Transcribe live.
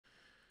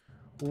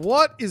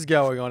What is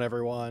going on,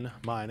 everyone?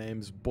 My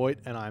name's Boit,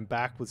 and I'm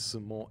back with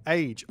some more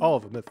Age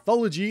of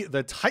Mythology.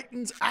 The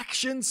Titans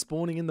action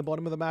spawning in the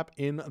bottom of the map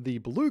in the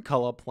blue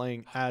color,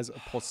 playing as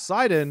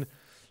Poseidon.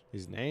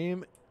 His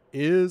name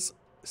is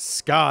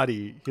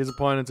Skady. His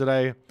opponent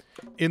today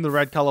in the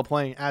red color,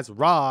 playing as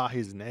Ra.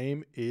 His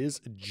name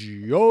is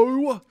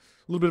Joe. A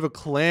little bit of a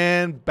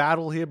clan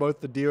battle here.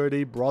 Both the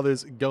DoD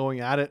brothers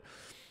going at it.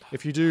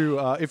 If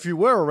you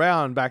were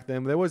around back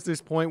then, there was this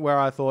point where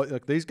I thought,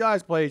 look, these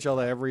guys play each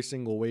other every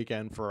single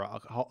weekend for a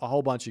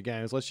whole bunch of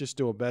games. Let's just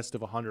do a best of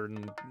 100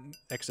 and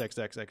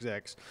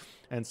XXXXX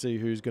and see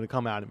who's going to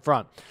come out in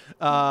front.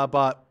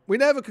 But we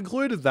never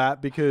concluded that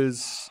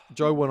because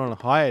Joe went on a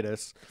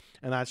hiatus,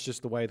 and that's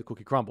just the way the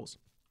cookie crumbles.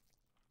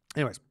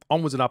 Anyways,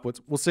 onwards and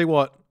upwards. We'll see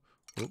what...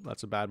 Oh,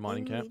 that's a bad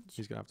mining camp.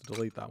 He's going to have to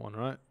delete that one,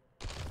 right?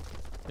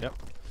 Yep.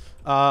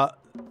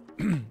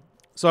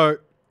 So...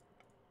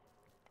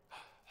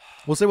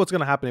 we'll see what's going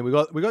to happen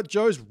here. We got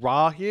Joe's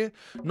Ra here.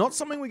 Not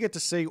something we get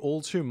to see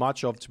all too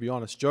much of, to be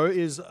honest. Joe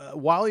is,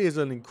 while he is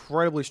an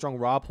incredibly strong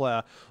Ra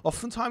player,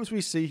 oftentimes we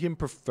see him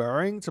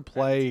preferring to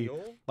play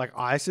like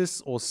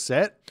Isis or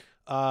Set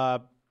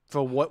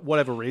for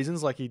whatever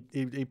reasons. Like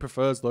he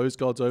prefers those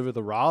gods over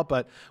the Ra.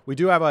 But we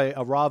do have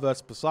a Ra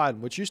versus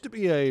Poseidon, which used to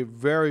be a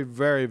very,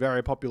 very,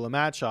 very popular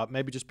matchup.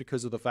 Maybe just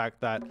because of the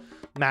fact that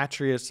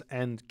Matrius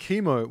and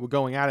Kimo were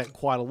going at it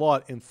quite a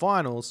lot in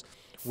finals,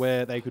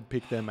 where they could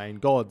pick their main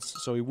gods.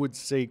 So we would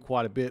see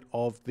quite a bit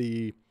of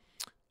the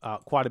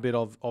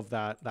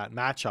that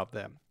matchup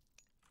there.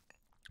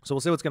 So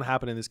we'll see what's going to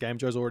happen in this game.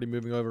 Joe's already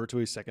moving over to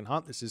his second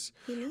hunt. This is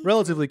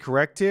relatively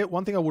correct here.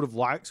 One thing I would have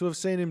liked to have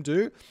seen him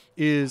do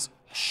is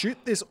shoot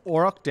this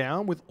Auroch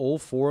down with all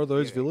 4 of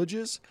those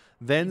villages,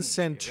 then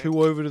send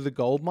 2 over to the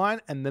gold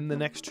mine, and then the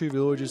next 2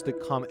 villages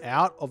that come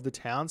out of the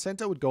town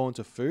center would go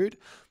into food.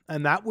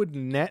 And that would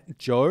net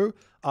Joe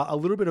a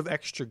little bit of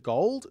extra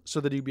gold so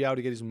that he'd be able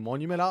to get his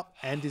monument up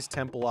and his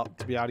temple up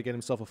to be able to get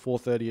himself a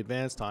 430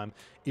 advance time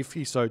if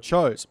he so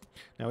chose.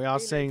 Now, we are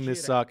seeing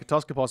this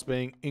Katoskopos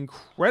being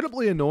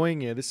incredibly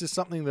annoying here. This is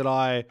something that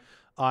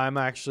I'm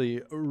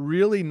actually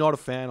really not a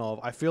fan of.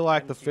 I feel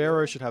like the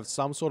Pharaoh should have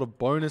some sort of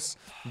bonus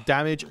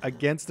damage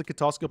against the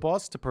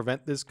Katoskopos to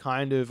prevent this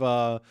kind of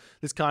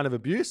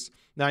abuse.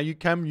 Now, you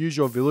can use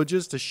your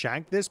villagers to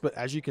shank this, but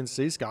as you can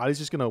see, Skady's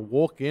just going to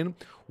walk in,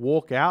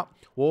 walk out,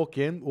 walk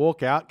in,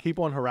 walk out, keep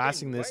on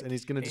harassing this, and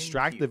he's going to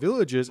distract the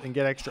villagers and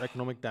get extra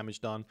economic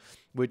damage done,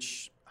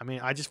 which, I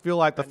mean, I just feel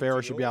like the Pharaoh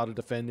should be able to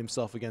defend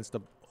himself against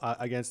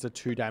a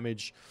 2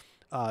 damage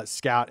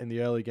scout in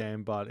the early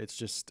game, but it's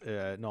just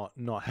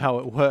not how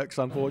it works,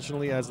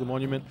 unfortunately, as the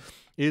monument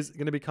is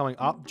going to be coming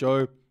up.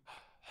 Joe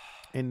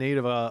in need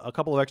of a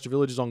couple of extra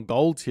villages on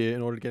gold here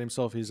in order to get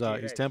himself his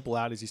temple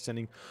out, as he's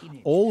sending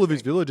all of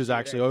his villagers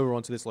actually over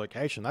onto this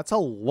location. That's a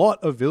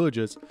lot of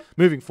villagers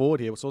moving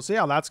forward here. So we'll see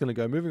how that's going to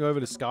go. Moving over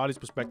to Skady's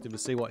perspective to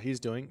see what he's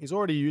doing. He's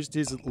already used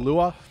his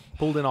lure,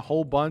 pulled in a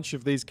whole bunch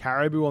of these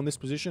caribou on this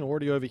position,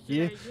 already over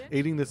here,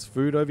 eating this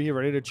food over here,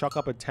 ready to chuck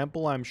up a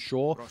temple, I'm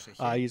sure.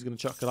 He's going to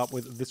chuck it up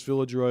with this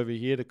villager over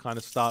here to kind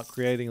of start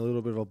creating a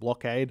little bit of a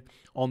blockade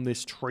on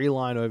this tree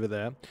line over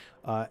there.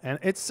 And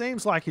it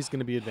seems like he's going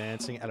to be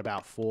advancing at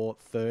about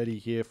 430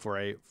 here for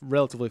a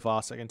relatively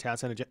fast second town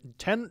center.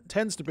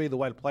 Tends to be the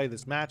way to play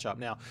this matchup.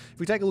 Now, if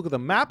we take a look at the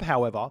map,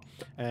 however,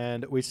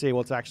 and we see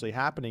what's actually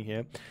happening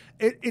here,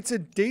 it's a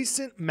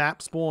decent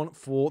map spawn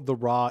for the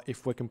Ra,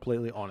 if we're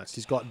completely honest.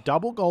 He's got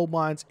double gold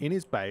mines in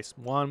his base.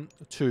 1,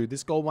 2.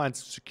 This gold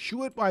mine's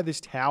secured by this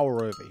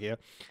tower over here.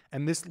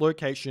 And this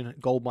location,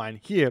 gold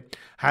mine here,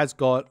 has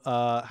got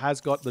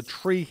the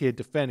tree here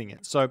defending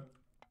it. So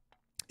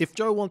if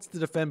Joe wants to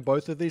defend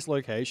both of these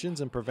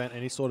locations and prevent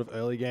any sort of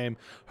early game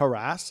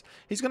harass,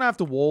 he's going to have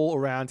to wall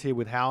around here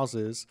with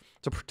houses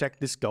to protect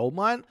this gold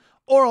mine.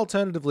 Or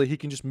alternatively, he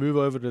can just move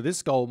over to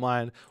this gold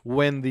mine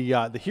when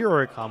the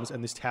hero comes,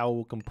 and this tower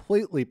will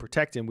completely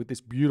protect him with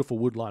this beautiful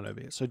wood line over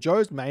here. So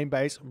Joe's main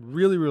base,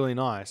 really, really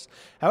nice.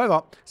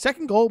 However,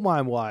 second gold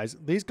mine wise,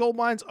 these gold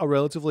mines are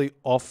relatively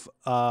off.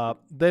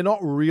 They're not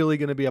really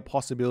going to be a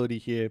possibility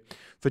here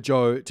for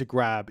Joe to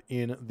grab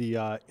in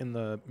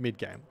the mid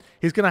game.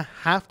 He's going to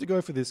have to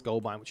go for this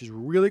gold mine, which is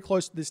really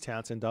close to this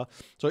town center.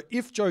 So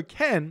if Joe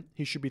can,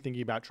 he should be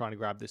thinking about trying to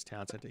grab this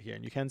town center here.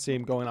 And you can see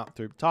him going up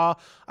through tar.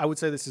 I would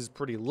say this is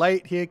pretty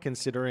late here,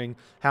 considering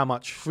how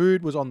much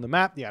food was on the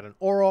map. He had an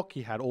Auroch,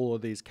 he had all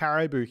of these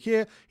caribou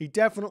here. He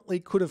definitely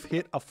could have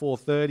hit a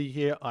 430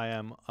 here. I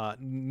am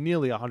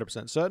nearly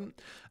 100% certain,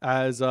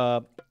 as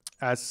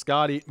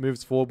Skady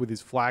moves forward with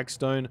his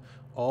flagstone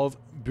of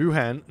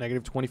Buhan,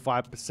 negative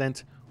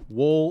 25%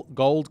 wall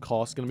gold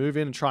cost. Going to move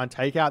in and try and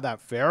take out that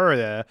Pharaoh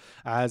there,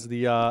 as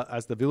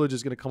the village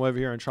is going to come over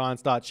here and try and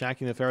start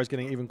shanking. The Pharaoh's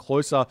getting even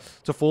closer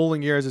to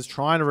falling here as he's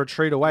trying to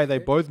retreat away. They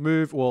both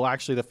move. Well,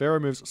 actually, the Pharaoh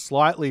moves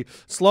slightly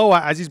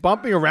slower as he's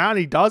bumping around.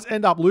 He does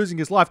end up losing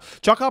his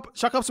life. Chuck up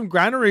some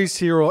granaries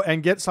here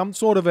and get some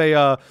sort of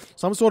a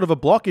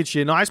blockage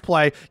here. Nice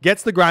play.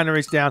 Gets the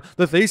granaries down.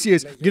 The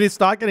Theseus going to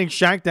start getting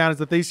shanked down as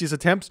the Theseus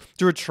attempts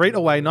to retreat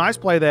away. Nice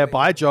play there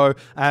by Joe,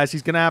 as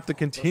he's going to have to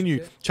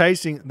continue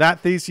chasing that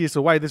Theseus Theseus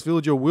away. This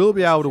villager will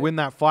be able to win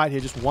that fight here.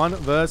 Just 1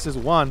 versus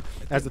 1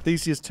 as the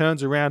Theseus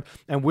turns around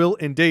and will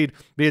indeed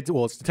be,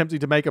 well, it's attempting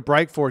to make a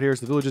break for it here as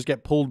the villagers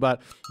get pulled,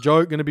 but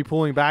Joe going to be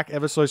pulling back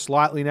ever so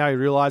slightly now. He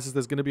realizes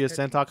there's going to be a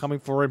centaur coming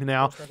for him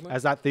now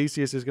as that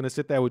Theseus is going to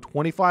sit there with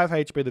 25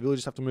 HP. The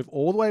villagers have to move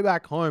all the way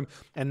back home,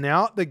 and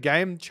now the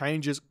game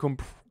changes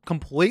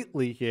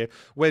completely here,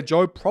 where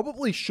Joe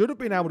probably should have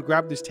been able to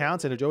grab this town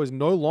center. Joe is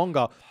no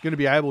longer going to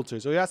be able to,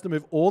 so he has to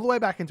move all the way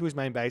back into his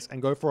main base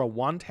and go for a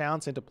 1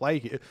 town center play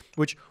here,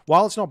 which,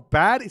 while it's not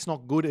bad, it's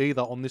not good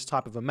either on this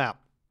type of a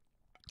map.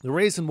 The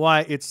reason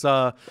why it's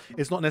not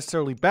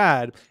necessarily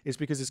bad is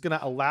because it's going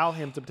to allow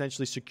him to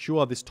potentially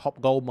secure this top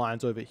gold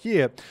mines over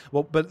here.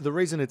 Well, but the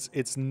reason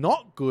it's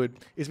not good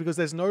is because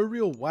there's no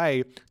real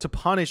way to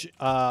punish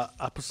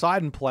a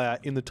Poseidon player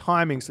in the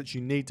timings that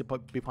you need to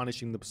be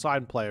punishing the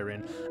Poseidon player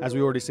in. As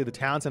we already see the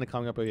town center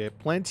coming up over here.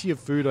 Plenty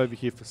of food over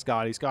here for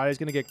Skady. Skady's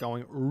going to get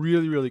going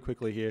really, really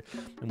quickly here.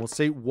 And we'll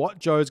see what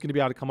Joe's going to be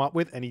able to come up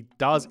with. And he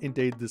does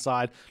indeed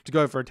decide to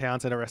go for a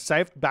town center. A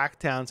safe back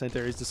town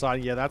center. He's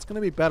deciding, yeah, that's going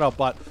to be better,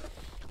 but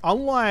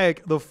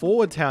unlike the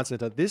forward town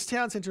center, this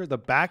town center at the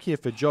back here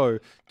for Joe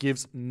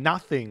gives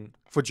nothing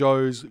for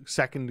Joe's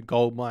second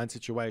gold mine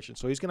situation.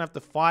 So he's going to have to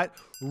fight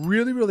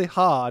really, really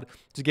hard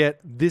to get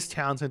this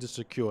town center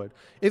secured.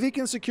 If he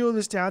can secure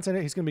this town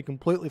center, he's going to be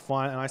completely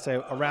fine. And I say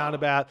around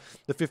about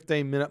the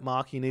 15-minute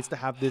mark, he needs to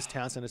have this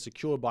town center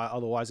secured by.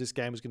 Otherwise, this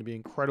game is going to be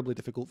incredibly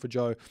difficult for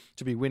Joe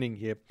to be winning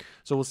here.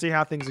 So we'll see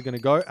how things are going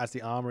to go as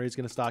the armory is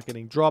going to start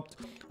getting dropped.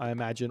 I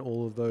imagine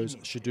all of those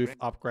Shadoof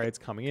upgrades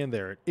coming in.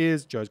 There it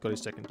is. Joe's got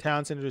his second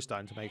town center,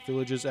 starting to make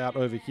villagers out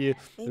over here.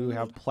 We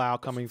have plow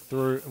coming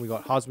through, and we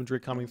got husbandry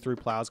coming through.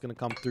 Plow is going to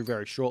come through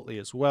very shortly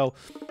as well,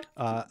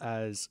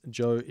 as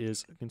Joe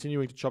is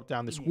continuing to chop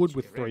down this wood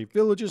with 3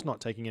 villagers, not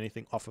taking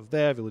anything off of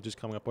there. Villagers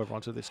coming up over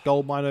onto this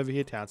gold mine over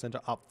here. Town center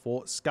up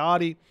for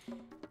Skady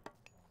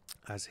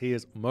as he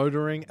is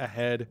motoring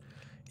ahead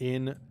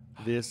in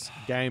this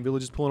game.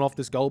 Villagers pulling off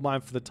this gold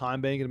mine for the time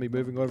being, going to be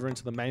moving over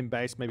into the main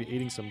base, maybe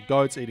eating some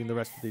goats, eating the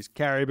rest of these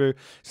caribou.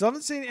 So I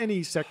haven't seen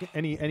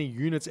any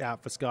units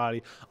out for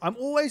Skady. I'm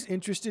always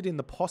interested in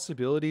the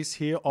possibilities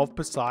here of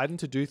Poseidon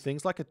to do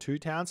things like a 2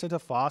 town center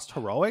fast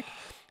heroic,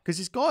 because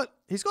he's got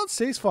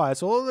ceasefire,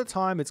 so all of the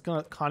time it's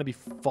going to kind of be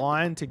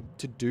fine to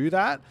do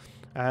that,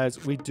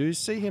 as we do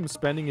see him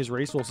spending his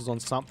resources on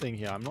something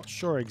here. I'm not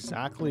sure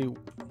exactly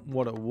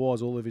what it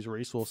was. All of his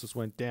resources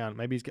went down.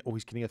 Maybe he's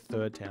getting a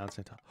 3rd town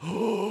center.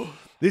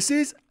 This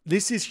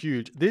is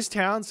huge. This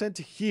town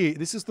center here,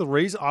 this is the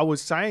reason I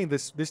was saying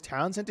this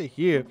town center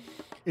here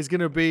is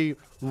going to be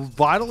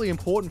vitally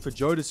important for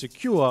Joe to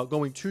secure,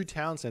 going 2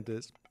 town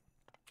centers,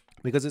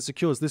 because it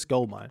secures this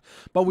gold mine.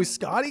 But with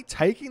Skady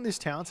taking this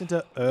town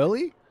center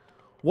early,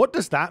 what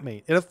does that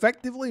mean? It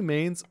effectively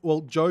means,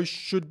 well, Joe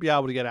should be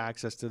able to get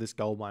access to this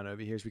gold mine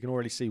over here. As we can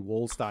already see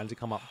walls starting to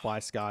come up by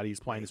Skady. He's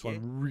playing this one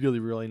really,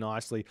 really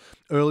nicely.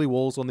 Early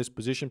walls on this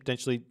position,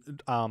 potentially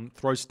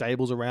throw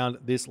stables around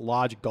this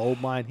large gold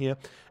mine here.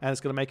 And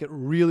it's going to make it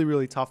really,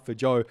 really tough for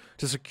Joe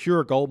to secure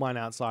a gold mine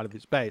outside of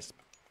his base.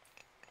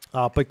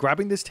 But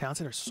grabbing this town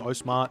center is so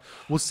smart.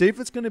 We'll see if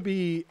it's going to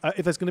be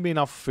if there's going to be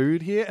enough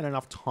food here and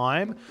enough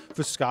time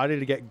for Skady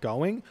to get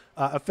going.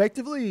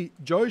 Effectively,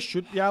 Joe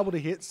should be able to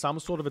hit some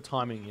sort of a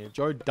timing here.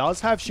 Joe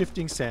does have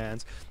shifting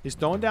sands. He's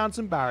throwing down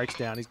some barracks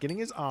down. He's getting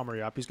his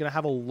armory up. He's going to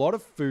have a lot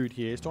of food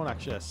here. He's throwing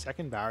actually a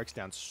 2nd barracks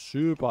down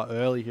super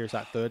early. Here's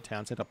that 3rd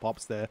town center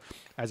pops there.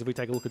 As if we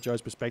take a look at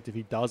Joe's perspective,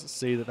 he does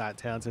see that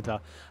town center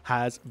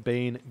has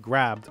been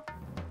grabbed.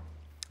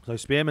 So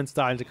Spearman's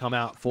starting to come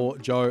out for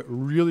Joe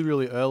really,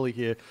 really early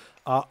here.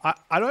 I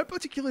don't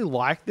particularly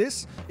like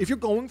this. If you're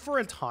going for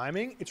a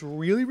timing, it's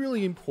really,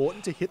 really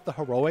important to hit the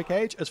heroic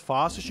age as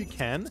fast as you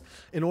can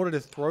in order to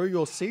throw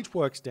your siege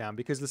works down,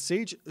 because the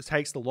siege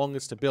takes the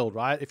longest to build,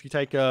 right? If you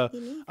take a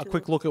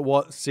quick look at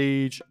what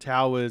siege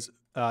towers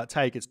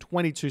take, it's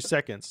 22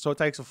 seconds. So it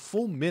takes a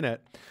full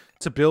minute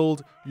to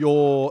build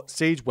your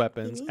siege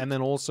weapons, and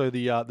then also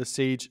the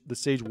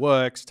siege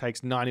works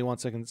takes 91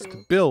 seconds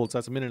to build, so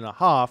that's a minute and a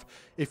half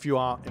if you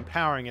are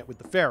empowering it with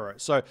the pharaoh.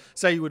 So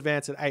say you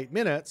advance at 8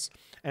 minutes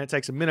and it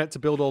takes a minute to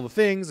build all the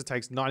things, it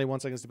takes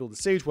 91 seconds to build the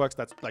siege works,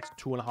 that's like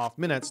 2.5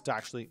 minutes to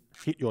actually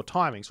hit your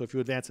timing. So if you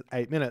advance at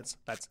 8 minutes,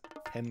 that's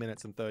 10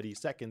 minutes and 30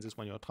 seconds is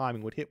when your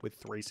timing would hit with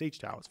 3 siege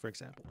towers, for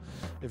example.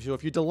 If you're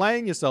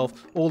delaying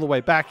yourself all the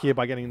way back here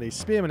by getting these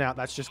spearmen out,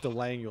 that's just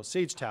delaying your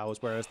siege towers,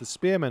 whereas the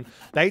spearmen,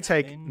 they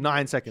take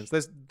 9 seconds.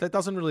 That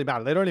doesn't really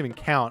matter. They don't even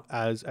count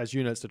as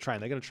units to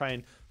train. They're going to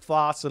train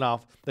fast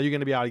enough that you're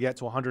going to be able to get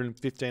to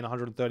 115,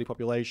 130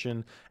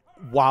 population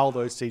while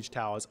those siege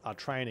towers are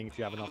training, if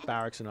you have enough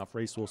barracks, enough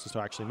resources to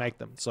actually make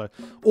them. So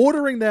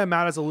ordering there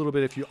matters a little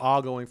bit if you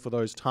are going for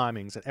those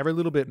timings, and every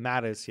little bit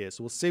matters here.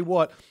 So we'll see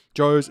what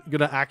Joe's going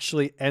to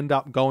actually end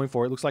up going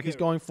for. It looks like he's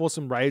going for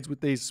some raids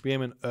with these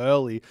spearmen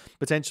early,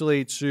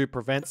 potentially to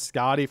prevent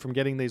Skady from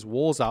getting these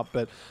walls up,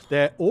 but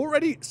they're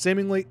already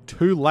seemingly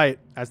too late,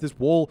 as this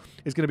wall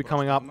is going to be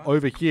coming up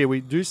over here.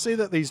 We do see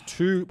that these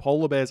 2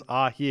 polar bears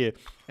are here,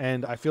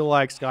 And I feel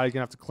like Skady's going to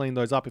have to clean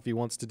those up if he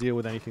wants to deal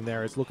with anything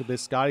there. As look at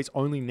this, Skady's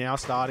only now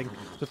starting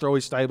to throw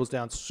his stables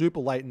down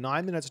super late.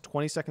 9 minutes and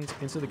 20 seconds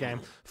into the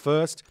game.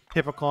 First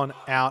Hippocon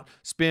out.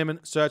 Spearman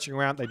searching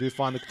around. They do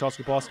find the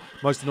Katoskopos.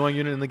 Most annoying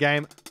unit in the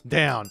game.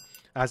 Down.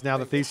 As now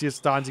the Theseus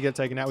starting to get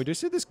taken out. We do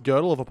see this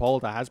girdle of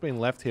Apollo that has been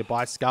left here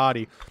by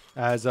Skady.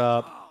 As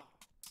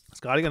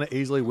Skady going to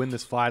easily win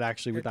this fight,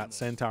 actually, with that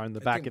Centaur in the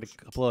back. Get a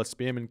couple of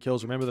Spearman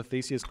kills. Remember, the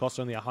Theseus costs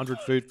only 100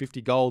 food,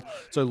 50 gold.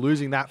 So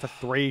losing that for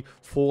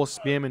 3-4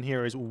 Spearmen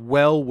here is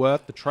well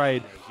worth the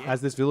trade,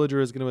 as this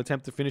villager is going to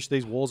attempt to finish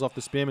these walls off.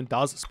 The Spearman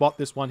does spot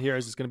this one here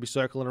as it's going to be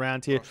circling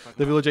around here.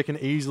 The villager can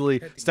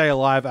easily stay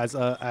alive as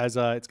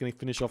it's going to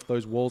finish off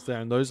those walls there.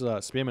 And those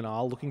Spearmen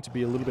are looking to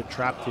be a little bit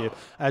trapped here.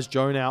 As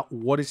Joe now,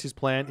 what is his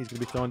plan? He's going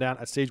to be thrown down.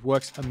 As Siege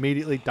works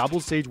immediately. Double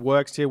Siege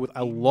works here with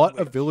a lot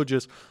of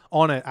villagers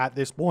on it at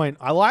this point.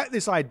 I like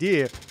this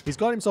idea. He's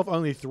got himself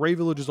only 3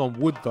 villagers on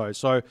wood though,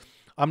 so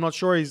I'm not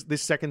sure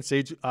this second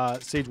siege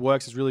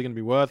works is really going to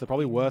be worth it.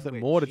 Probably worth it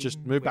more to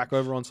just move back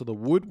over onto the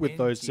wood with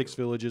those 6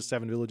 villagers,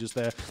 7 villagers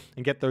there,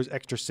 and get those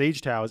extra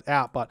siege towers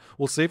out. But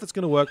we'll see if it's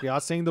going to work. We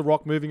are seeing the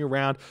rock moving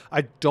around.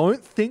 I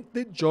don't think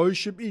that Joe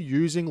should be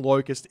using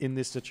Locust in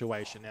this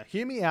situation. Now,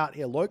 hear me out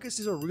here. Locust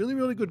is a really,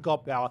 really good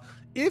god power.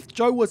 If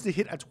Joe was to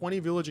hit a 20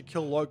 villager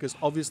kill Locust,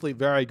 obviously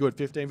very good.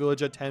 15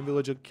 villager, 10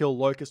 villager kill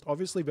Locust,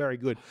 obviously very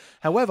good.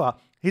 However,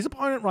 his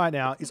opponent right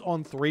now is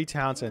on 3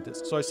 town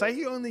centers. So say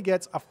he only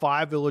gets a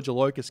 5 villager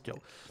Locust kill.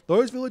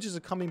 Those villagers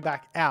are coming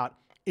back out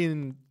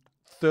in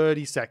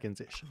 30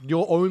 seconds-ish.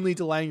 You're only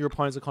delaying your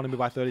opponent's economy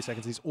by 30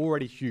 seconds. He's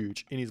already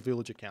huge in his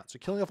villager count. So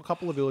killing off a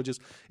couple of villagers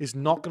is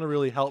not going to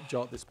really help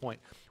Joe at this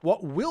point.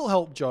 What will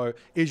help Joe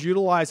is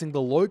utilizing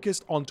the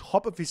Locust on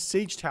top of his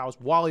siege towers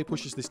while he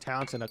pushes this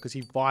town center, because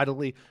he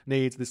vitally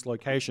needs this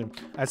location.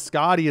 As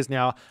Skady is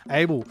now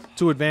able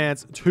to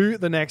advance to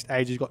the next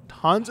age. He's got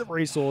tons of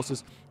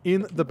resources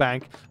in the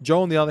bank.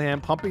 Joe, on the other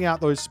hand, pumping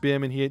out those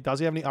spearmen here. Does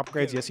he have any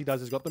upgrades? Yes, he does.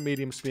 He's got the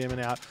medium spearmen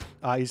out.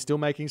 He's still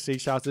making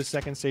siege towers. This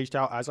second siege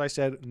tower, as I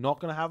said, not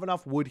going to have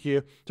enough wood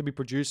here to be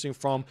producing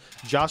from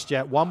just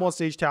yet. One more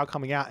siege tower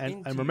coming out.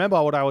 And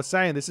remember what I was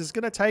saying, this is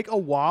going to take a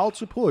while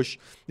to push.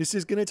 This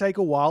is going to take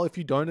a while if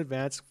you don't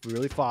advance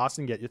really fast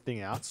and get your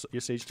thing out, so your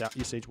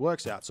siege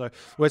works out. So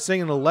we're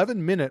seeing an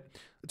 11-minute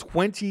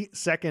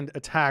 20-second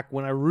attack,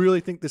 when I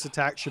really think this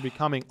attack should be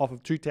coming off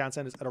of 2 town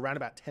centers at around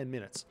about 10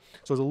 minutes.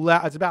 So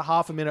it's about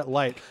half a minute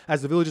late.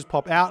 As the villagers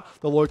pop out,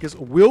 the Locust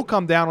will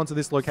come down onto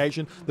this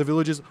location. The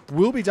villagers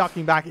will be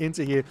ducking back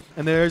into here,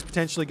 and there is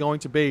potentially going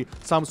to be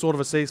some sort of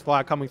a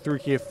ceasefire coming through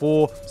here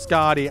for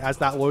Skady as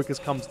that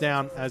Locust comes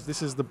down, as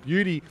this is the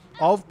beauty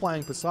of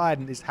playing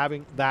Poseidon, is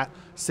having that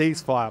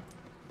ceasefire.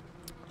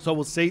 So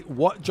we'll see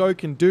what Joe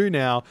can do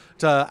now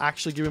to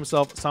actually give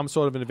himself some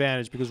sort of an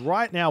advantage. Because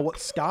right now, what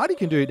Skady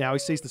can do now, he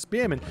sees the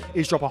Spearman,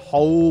 is drop a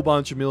whole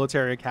bunch of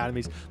military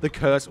academies. The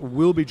curse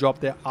will be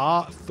dropped. There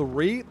are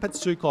 3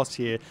 Petsukos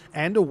here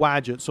and a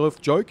Wadjet. So if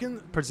Joe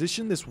can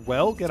position this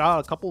well, get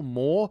out a couple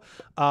more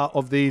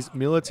of these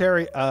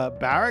military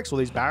barracks, or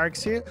these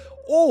barracks here,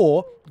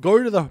 or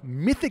go to the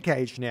Mythic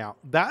Age now.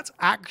 That's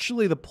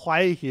actually the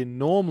play here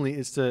normally,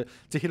 is to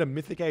hit a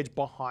Mythic Age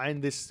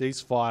behind this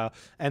ceasefire,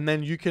 and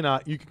then you can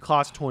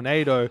cast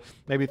Tornado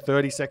maybe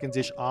 30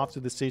 seconds-ish after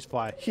the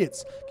ceasefire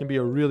hits. Can be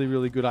a really,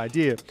 really good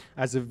idea.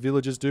 As the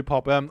villagers do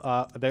pop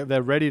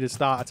they're ready to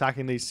start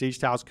attacking these siege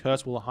towers.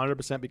 Curse will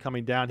 100% be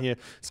coming down here.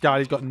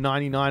 Skady's got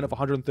 99 of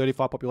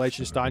 135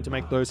 population, starting to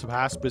make those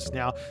Haspis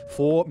now.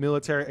 4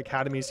 military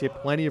academies here,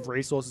 plenty of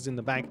resources in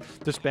the bank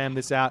to spam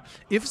this out.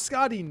 If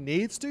Skady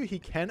needs to, he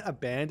can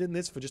abandon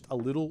this for just a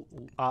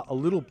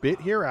little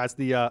bit here, as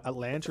the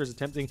Atlanta is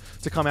attempting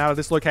to come out of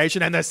this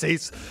location, and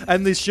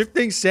the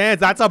shifting sands.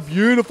 That's a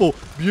beautiful,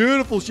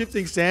 beautiful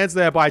shifting sands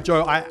there by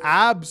Joe. I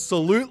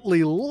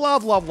absolutely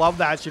love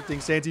that shifting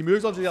sands. He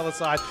moves on to the other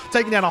side,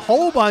 taking down a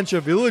whole bunch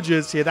of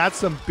villagers here. That's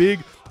some big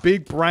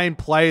brain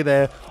play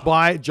there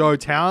by Joe.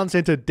 Town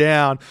center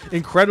down.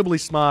 Incredibly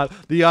smart.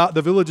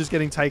 The villagers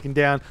getting taken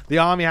down. The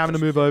army having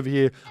to move over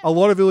here. A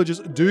lot of villagers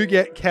do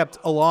get kept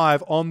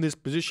alive on this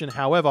position,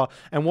 however.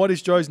 And what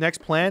is Joe's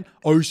next plan?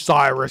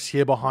 Osiris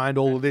here behind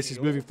all of this. He's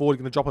moving forward.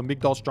 He's going to drop a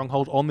Migdol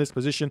stronghold on this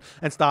position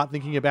and start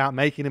thinking about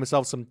making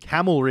himself some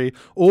camelry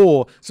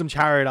or some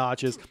chariot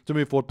archers to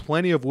move forward.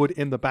 Plenty of wood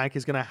in the bank.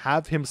 He's going to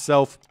have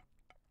himself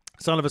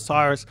Son of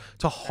Osiris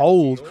to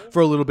hold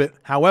for a little bit.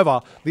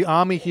 However, the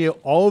army here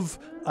of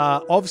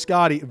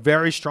Skady,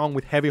 very strong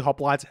with heavy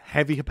hoplites,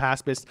 heavy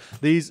Haspis.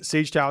 These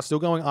siege towers still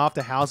going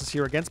after houses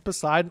here against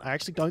Poseidon. I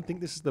actually don't think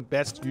this is the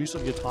best use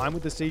of your time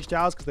with the siege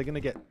towers, because they're going to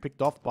get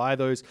picked off by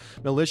those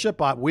militia.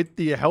 But with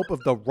the help of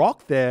the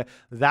rock there,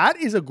 that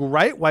is a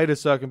great way to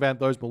circumvent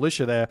those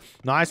militia there.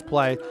 Nice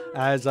play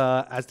as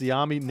the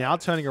army now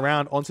turning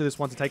around onto this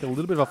one to take a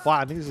little bit of a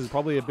fight. I think this is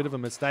probably a bit of a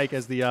mistake,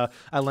 as the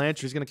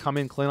Atlanta is going to come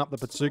in, clean up the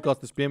Petsukos.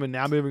 The Spearman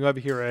now moving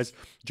over here, as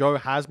Joe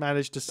has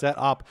managed to set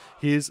up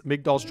his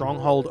Migdol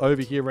stronghold stronghold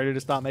over here, ready to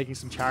start making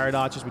some chariot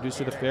archers. We do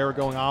see the Pharaoh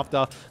going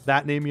after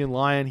that Nemean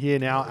Lion here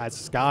now, as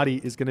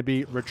Skady is going to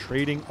be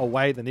retreating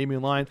away. The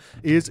Nemean Lion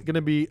is going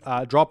to be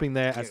dropping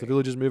there as the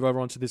villagers move over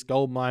onto this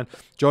gold mine.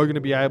 Joe going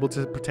to be able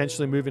to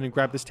potentially move in and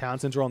grab this town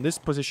center on this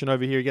position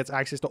over here. He gets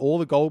access to all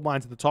the gold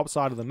mines at the top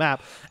side of the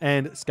map,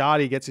 and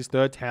Skady gets his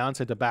third town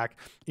center back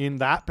in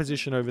that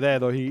position over there,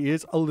 though he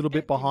is a little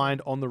bit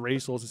behind on the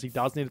resources. He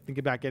does need to think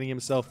about getting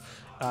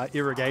himself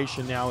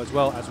irrigation now as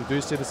well, as we do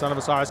see the Son of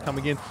Osiris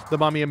coming in. The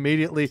mummy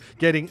immediately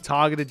getting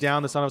targeted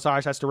down. The Son of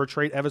Osiris has to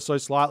retreat ever so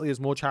slightly as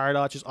more chariot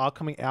archers are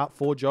coming out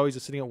for Joe.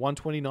 He's sitting at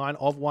 129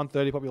 of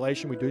 130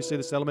 population. We do see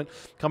the settlement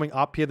coming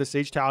up here. The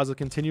siege towers are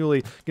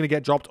continually going to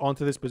get dropped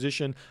onto this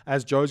position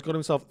as Joe's got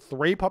himself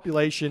 3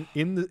 population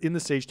in the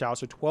siege tower.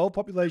 So 12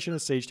 population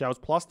of siege towers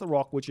plus the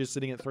rock, which is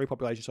sitting at 3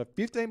 population. So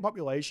 15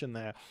 population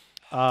there.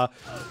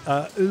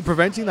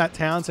 Preventing that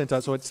town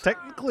center, so it's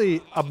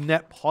technically a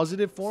net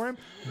positive for him,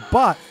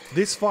 but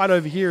this fight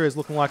over here is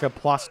looking like a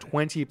plus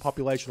 20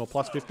 population or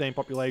plus 15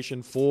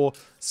 population for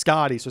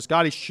Skady. So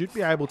Skady should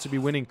be able to be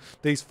winning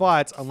these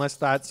fights unless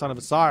that Son of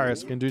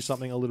Osiris can do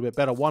something a little bit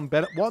better. One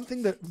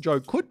thing that Joe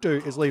could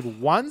do is leave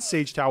 1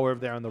 siege tower over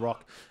there in the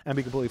rock and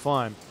be completely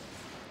fine.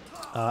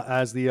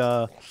 As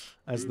the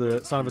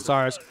Son of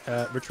Osiris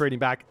retreating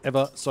back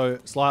ever so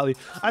slightly.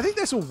 I think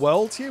there's a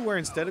world here where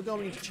instead of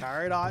going into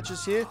chariot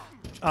archers here,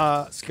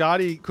 Joe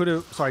could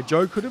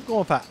have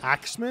gone for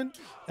axemen,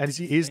 and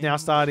he is now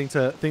starting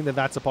to think that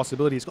that's a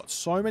possibility. He's got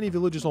so many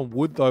villagers on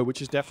wood though,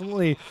 which is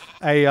definitely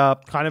a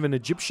kind of an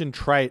Egyptian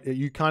trait.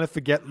 You kind of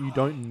forget that you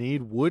don't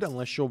need wood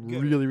unless you're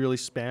really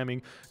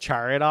spamming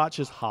chariot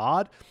archers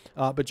hard.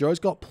 But Joe's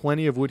got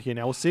plenty of wood here.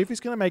 Now, we'll see if he's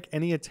going to make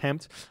any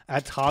attempt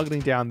at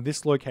targeting down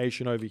this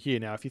location over here.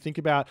 Now, if you think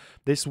about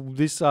this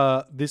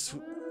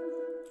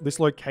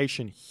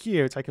location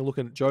here, take a look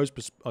at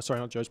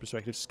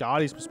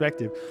Skady's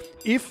perspective.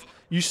 If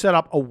you set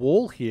up a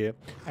wall here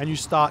and you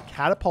start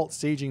catapult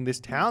sieging this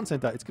town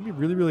center, it's going to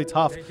be really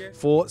tough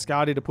for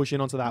Skady to push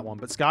in onto that one.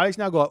 But Skady's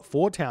now got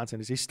 4 town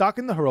centers. He's stuck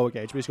in the heroic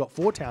age, but he's got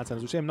 4 town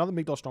centers. We'll see another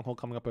Migdol stronghold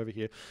coming up over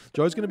here.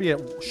 Joe's going to be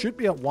should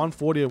be at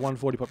 140 or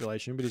 140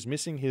 population, but he's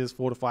missing his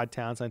fortified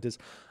town centers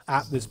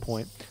at this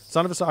point.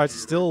 Son of Osiris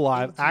is still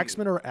alive.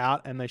 Axemen are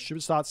out, and they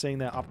should start seeing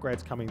their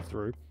upgrades coming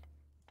through,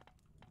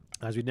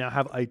 as we now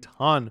have a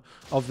ton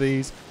of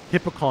these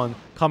Hippocon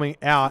coming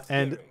out.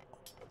 And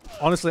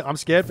honestly, I'm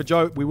scared for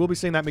Joe. We will be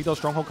seeing that Migdol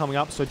stronghold coming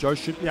up, so Joe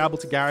should be able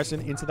to garrison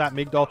into that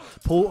Migdol,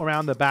 pull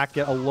around the back,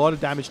 get a lot of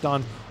damage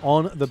done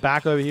on the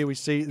back over here. We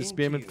see the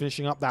spearmen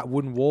finishing up that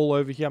wooden wall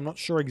over here. I'm not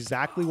sure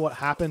exactly what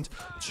happened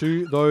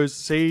to those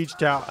siege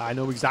towers. I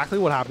know exactly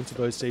what happened to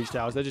those siege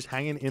towers. They're just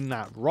hanging in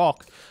that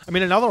rock. I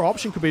mean, another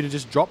option could be to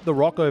just drop the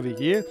rock over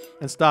here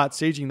and start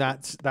sieging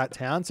that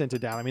town center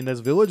down. I mean,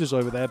 there's villagers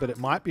over there, but it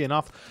might be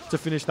enough to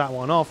finish that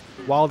one off,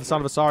 while the Son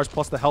of Osiris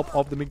plus the help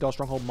of the Migdol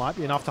stronghold might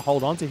be enough to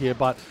hold on to here.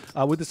 But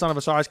with the Son of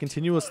Osiris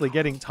continuously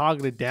getting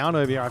targeted down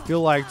over here, I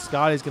feel like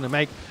Skady is going to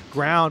make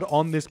ground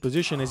on this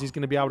position, as he's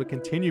going to be able to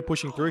continue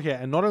pushing through here.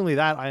 And not only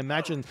that, I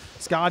imagine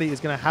Skady is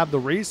going to have the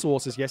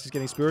resources. Yes, he's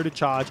getting Spirited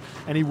Charge,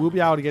 and he will be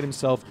able to get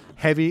himself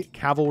heavy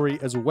cavalry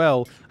as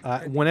well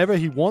whenever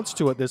he wants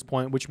to at this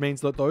point, which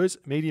means that those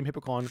medium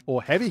Hippocon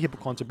or heavy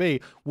Hippocon to be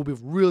will be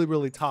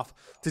really tough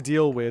to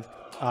deal with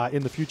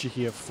in the future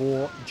here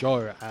for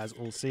Joe, as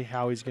we'll see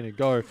how he's going to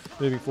go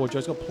moving forward.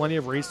 Joe's got plenty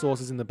of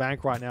resources in the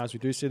bank right now, as we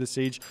do see the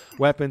siege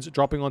weapons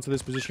dropping onto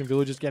this position.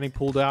 Villagers getting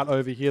pulled out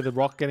over here. The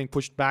rock getting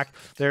pushed back.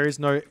 There is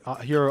no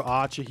hero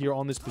archer here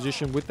on this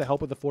position. With the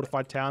help of the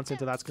fortified town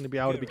center, that's going to be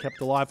able to be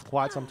kept alive for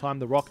quite some time.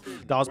 The rock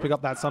does pick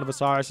up that Son of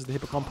Osiris as the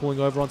Hippocon pulling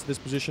over onto this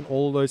position.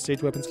 All of those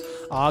siege weapons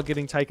are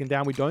getting taken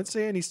down. We don't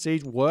see any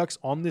siege works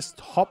on this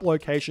top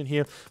location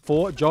here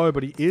for Joe,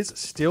 but he is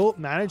still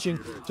managing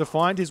to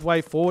find his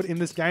way forward in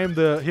this game.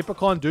 The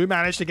Hippocon do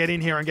manage to get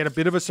in here and get a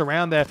bit of a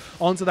surround there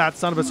onto that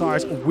Son of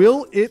Osiris.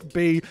 Will it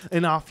be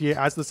enough here,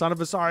 as the Son of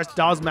Osiris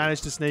does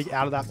manage to sneak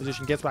out of that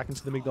position, gets back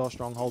into the Migdol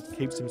stronghold,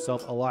 keeps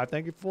himself alive.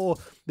 Thank you for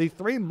the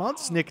 3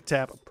 months, Nick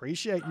Tap.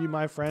 Appreciate you,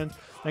 my friend.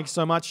 Thank you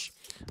so much.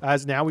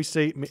 As now we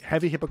see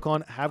heavy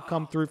Hippocon have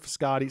come through for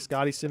Skady.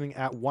 Skady sitting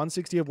at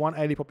 160 of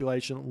 180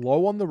 population,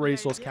 low on the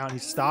resource count.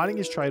 He's starting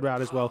his trade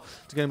route as well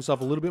to get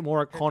himself a little bit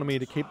more economy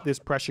to keep this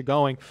pressure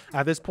going.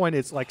 At this point,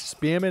 it's like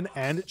spearmen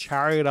and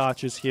chariot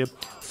archers here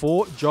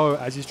for Joe,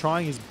 as he's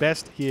trying his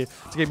best here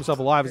to keep himself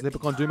alive, as the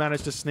Hippocon do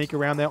manage to sneak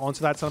around there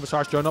onto that Son of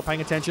Osiris. Joe not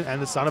paying attention,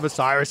 and the Son of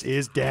Osiris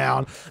is down.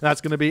 And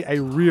that's going to be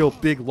a real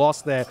big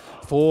loss there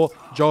for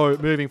Joe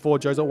moving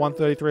forward. Joe's at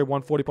 133 of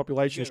 140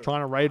 population. He's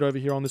trying to raid over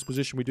here on this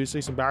position. We do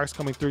see some barracks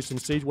coming through, some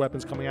siege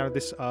weapons coming out of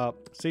this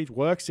siege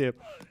works here.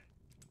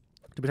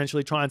 to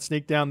potentially try and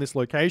sneak down this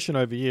location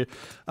over here.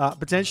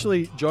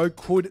 Potentially, Joe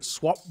could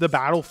swap the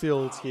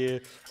battlefields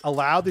here,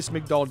 allow this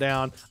Migdol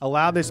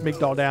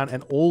down,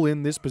 and all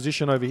in this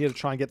position over here to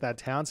try and get that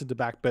town center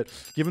back. But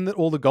given that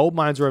all the gold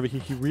mines are over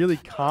here, he really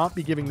can't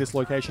be giving this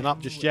location up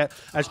just yet.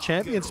 As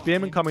Champion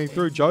Spearman coming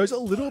through, Joe's a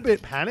little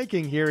bit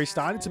panicking here. He's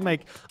starting to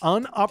make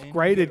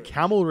unupgraded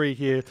camelry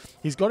here.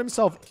 He's got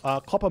himself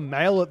copper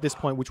mail at this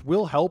point, which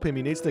will help him.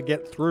 He needs to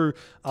get through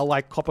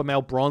like copper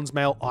mail, bronze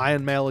mail,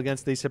 iron mail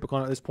against these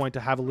Hippocon at this point to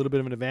have a little bit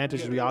of an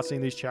advantage, as we are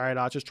seeing these chariot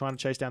archers trying to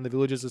chase down the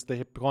villagers as the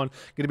Hippocon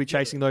going to be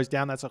chasing those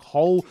down. That's a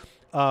whole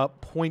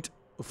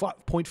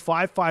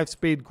 0.55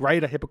 speed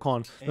greater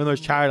Hippocon than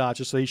those chariot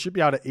archers, so he should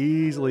be able to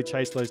easily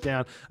chase those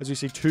down. As we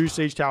see 2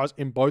 siege towers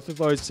in both of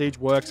those siege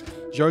works,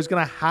 Joe's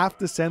going to have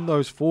to send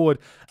those forward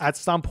at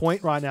some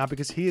point right now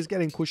because he is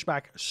getting pushed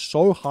back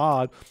so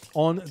hard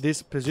on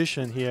this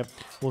position here.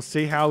 We'll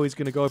see how he's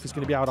going to go, if he's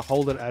going to be able to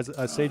hold it as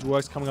siege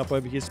works coming up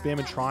over here.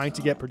 Spearman trying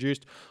to get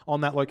produced on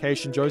that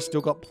location. Joe's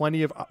still got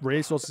plenty of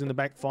resources in the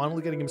back,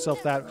 finally getting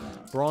himself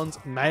that bronze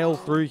mail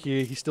through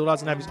here. He still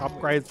doesn't have his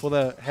upgrade for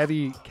the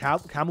heavy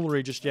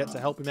cavalry just yet to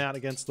help him out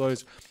against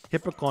those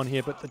Hippocon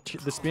here, but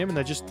the Spearmen,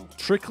 they're just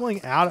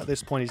trickling out at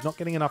this point. He's not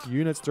getting enough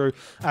units through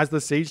as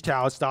the siege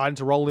towers starting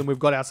to roll in. We've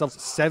got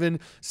ourselves 7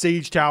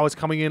 siege towers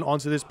coming in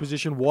onto this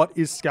position. What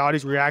is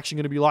Skady's reaction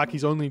going to be like?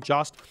 He's only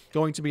just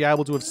going to be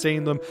able to have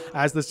seen them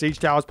as the siege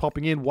towers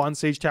popping in. 1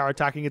 siege tower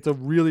attacking. It's a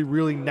really,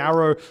 really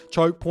narrow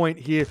choke point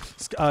here.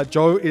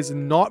 Joe is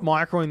not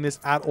microing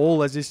this at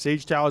all as his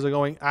siege towers are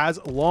going as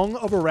long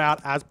of a route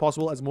as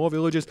possible, as more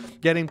villages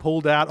getting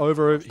pulled out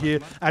over here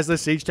as the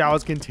siege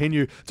towers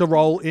continue to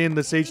roll in.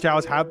 The siege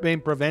towers have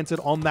been prevented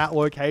on that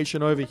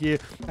location over here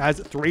as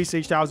 3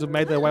 siege towers have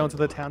made their way onto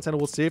the town center.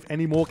 We'll see if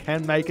any more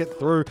can make it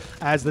through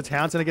as the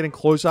town center getting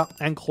closer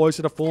and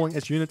closer to falling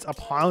as units are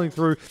piling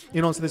through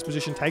in onto this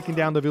position, taking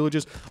down the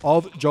villages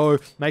of Joe,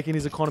 making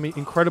his economy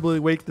incredibly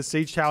weak. The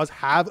siege towers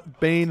have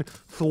been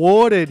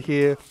thwarted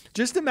here.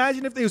 Just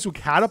imagine if these were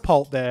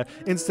catapult there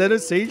instead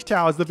of siege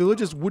towers. The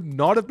villagers would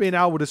not have been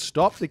able to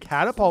stop the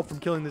catapult from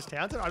killing this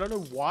town center. I don't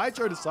know why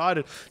Joe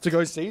decided to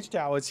go siege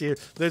towers here.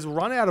 There's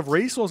run out of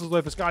resources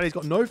though for Skady. He's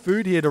got no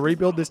food here to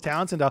rebuild this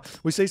town center.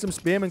 We see some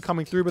spearmen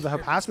coming through, but the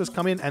Hypaspis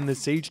come in and the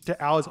siege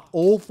towers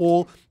all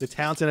fall. The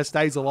town center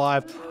stays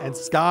alive, and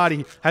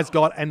Skady has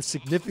got a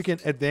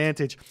significant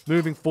advantage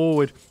moving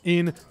forward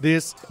in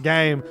this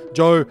game.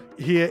 Joe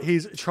here,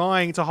 he's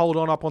trying to hold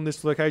on up on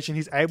this location.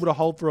 He's able to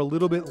hold for a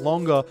little bit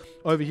longer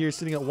over here,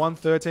 sitting at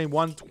 113,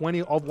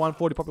 120 of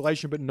 140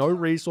 population, but no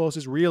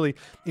resources really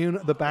in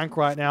the bank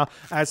right now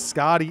as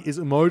Skady is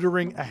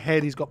motoring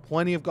ahead. He's got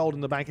plenty of gold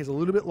in the bank. He's a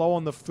little bit low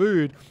on the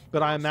food,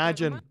 but I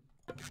imagine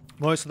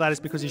most of that is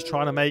because he's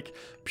trying to make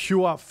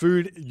pure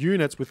food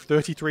units with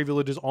 33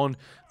 villagers on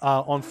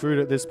food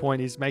at this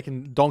point. He's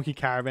making donkey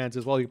caravans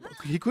as well.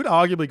 He could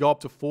arguably go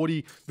up to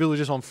 40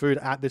 villagers on food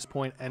at this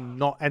point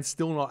and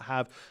still not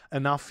have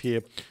enough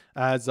here.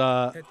 As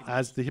the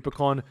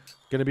Hippocon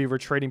going to be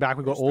retreating back.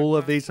 We've got all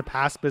of these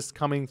Hypaspis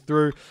coming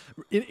through.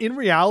 In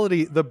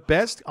reality, the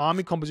best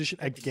army composition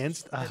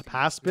against a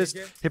Hypaspis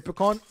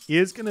Hippocon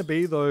is going to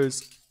be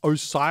those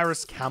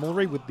Osiris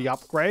cavalry with the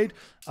upgrade.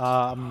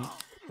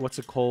 What's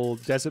it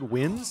called? Desert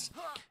Winds.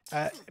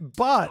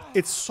 But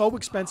it's so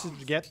expensive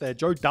to get there.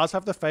 Joe does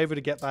have the favor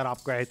to get that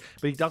upgrade,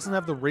 but he doesn't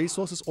have the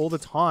resources all the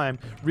time,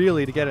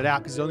 really, to get it out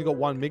because he's only got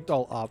 1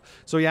 Migdol up.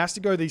 So he has to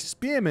go these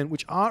spearmen,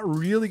 which aren't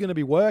really going to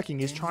be working.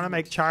 He's trying to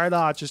make chariot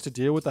archers to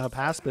deal with the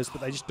Hypaspis, but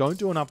they just don't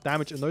do enough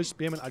damage, and those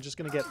spearmen are just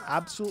going to get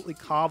absolutely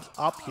carved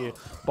up here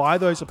by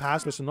those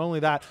Hypaspis. And not only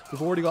that,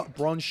 we've already got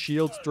bronze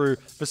shields through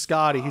for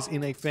Skady. He's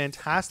in a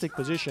fantastic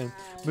position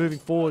moving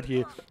forward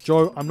here.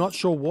 Joe, I'm not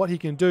sure what he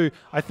can do.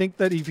 I think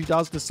that if he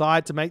does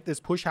decide to make this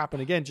push happen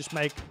again, just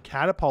make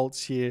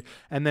catapults here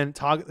and then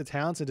target the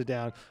town center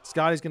down.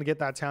 Skady's going to get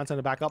that town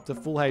center back up to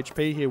full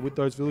HP here with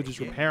those villagers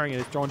repairing it.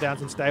 He's drawn down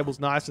some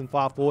stables nice and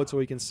far forward so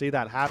we can see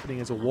that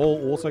happening as a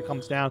wall also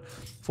comes down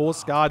for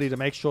Skady to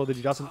make sure that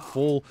he doesn't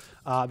fall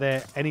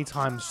there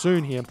anytime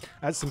soon here.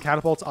 As some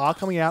catapults are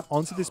coming out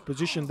onto this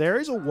position, there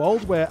is a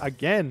world where,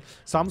 again,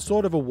 some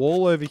sort of a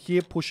wall over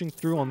here pushing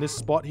through on this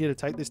spot here to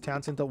take this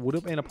town center would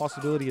have been a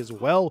possibility as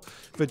well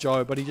for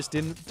Joe, but he just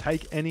didn't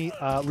take any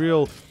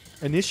real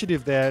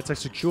initiative there to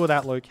secure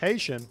that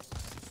location.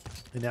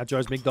 And now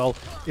Joe's Migdol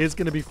is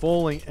going to be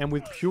falling, and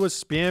with pure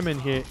spearmen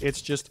here,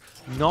 it's just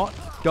not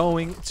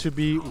going to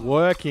be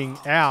working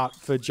out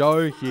for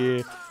Joe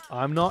here.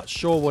 I'm not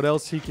sure what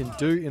else he can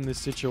do in this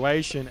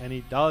situation, and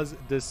he does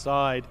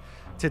decide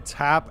to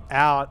tap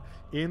out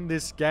in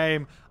this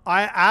game.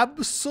 I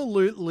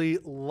absolutely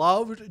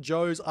loved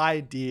Joe's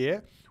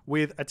idea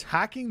with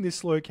attacking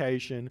this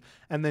location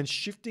and then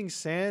shifting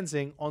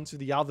Sansing onto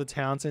the other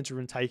town center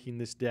and taking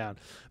this down.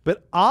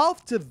 But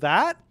after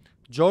that,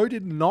 Joe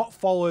did not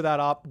follow that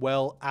up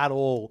well at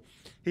all.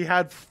 He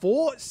had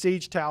 4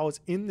 siege towers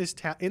in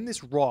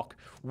this rock.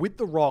 With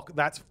the rock,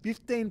 that's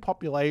 15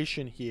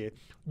 population here.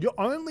 You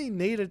only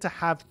needed to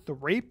have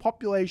 3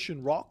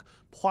 population rock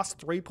plus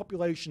 3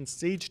 population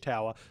siege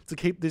tower to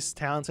keep this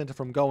town center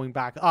from going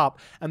back up.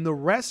 And the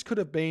rest could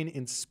have been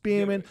in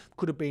spearmen,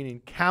 could have been in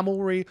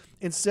cavalry.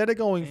 Instead of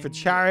going for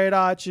chariot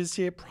archers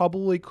here,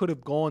 probably could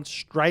have gone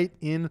straight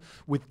in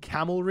with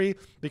cavalry,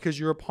 because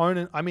your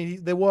opponent, I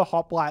mean, there were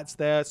hoplites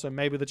there, so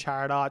maybe the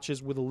chariot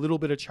archers with a little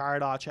bit of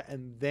chariot archer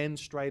and then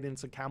straight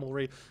into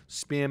cavalry,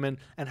 spearmen,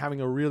 and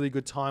having a really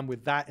good time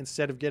with that.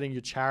 Instead of getting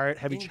your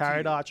heavy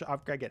chariot archer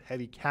upgrade, get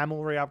heavy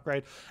cavalry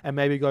upgrade, and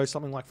maybe go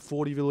something like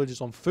 40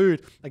 villages on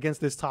food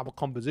against this type of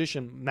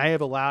composition, may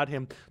have allowed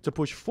him to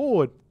push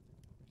forward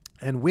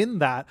and win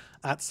that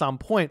at some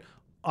point.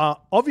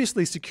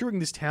 Obviously, securing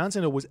this town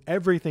center was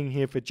everything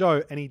here for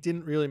Joe, and he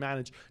didn't really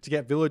manage to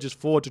get villagers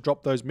forward to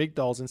drop those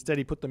migdols. Instead,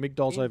 he put the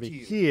migdols over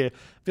here.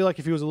 I feel like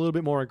if he was a little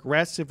bit more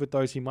aggressive with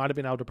those, he might have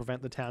been able to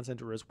prevent the town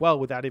center as well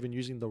without even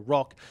using the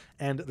rock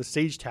and the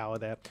siege tower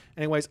there.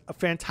 Anyways, a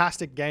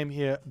fantastic game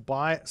here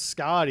by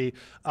Skady.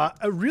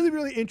 A really,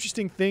 really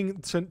interesting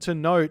thing to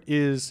note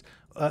is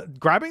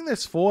grabbing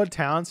this forward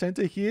town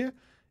center here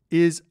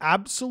is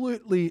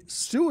absolutely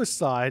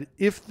suicide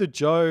if the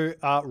Joe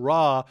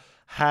Ra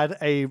had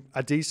a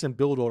decent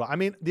build order. I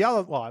mean,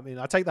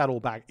 I take that all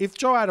back. If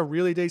Joe had a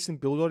really decent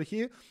build order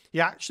here,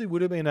 he actually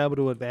would have been able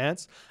to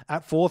advance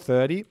at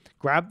 4:30,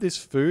 grab this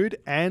food,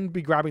 and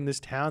be grabbing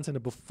this town center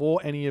before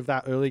any of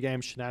that early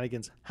game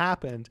shenanigans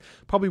happened.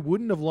 Probably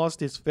wouldn't have lost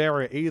his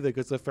pharaoh either,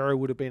 because the pharaoh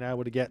would have been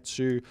able to get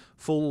to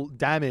full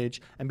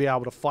damage and be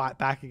able to fight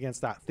back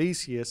against that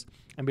Theseus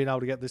and being able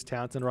to get this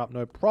town center up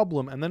no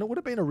problem. And then it would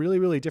have been a really,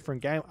 really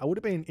different game. I would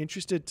have been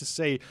interested to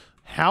see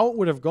how it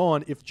would have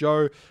gone if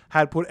Joe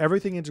had put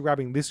everything into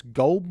grabbing this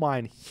gold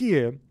mine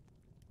here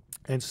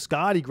and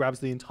Skady grabs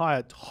the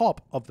entire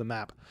top of the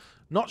map.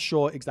 Not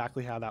sure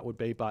exactly how that would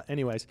be, but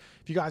anyways,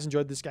 if you guys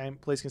enjoyed this game,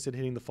 please consider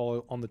hitting the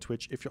follow on the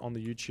Twitch. If you're on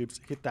the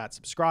YouTubes, hit that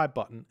subscribe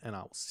button, and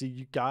I will see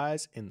you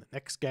guys in the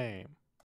next game.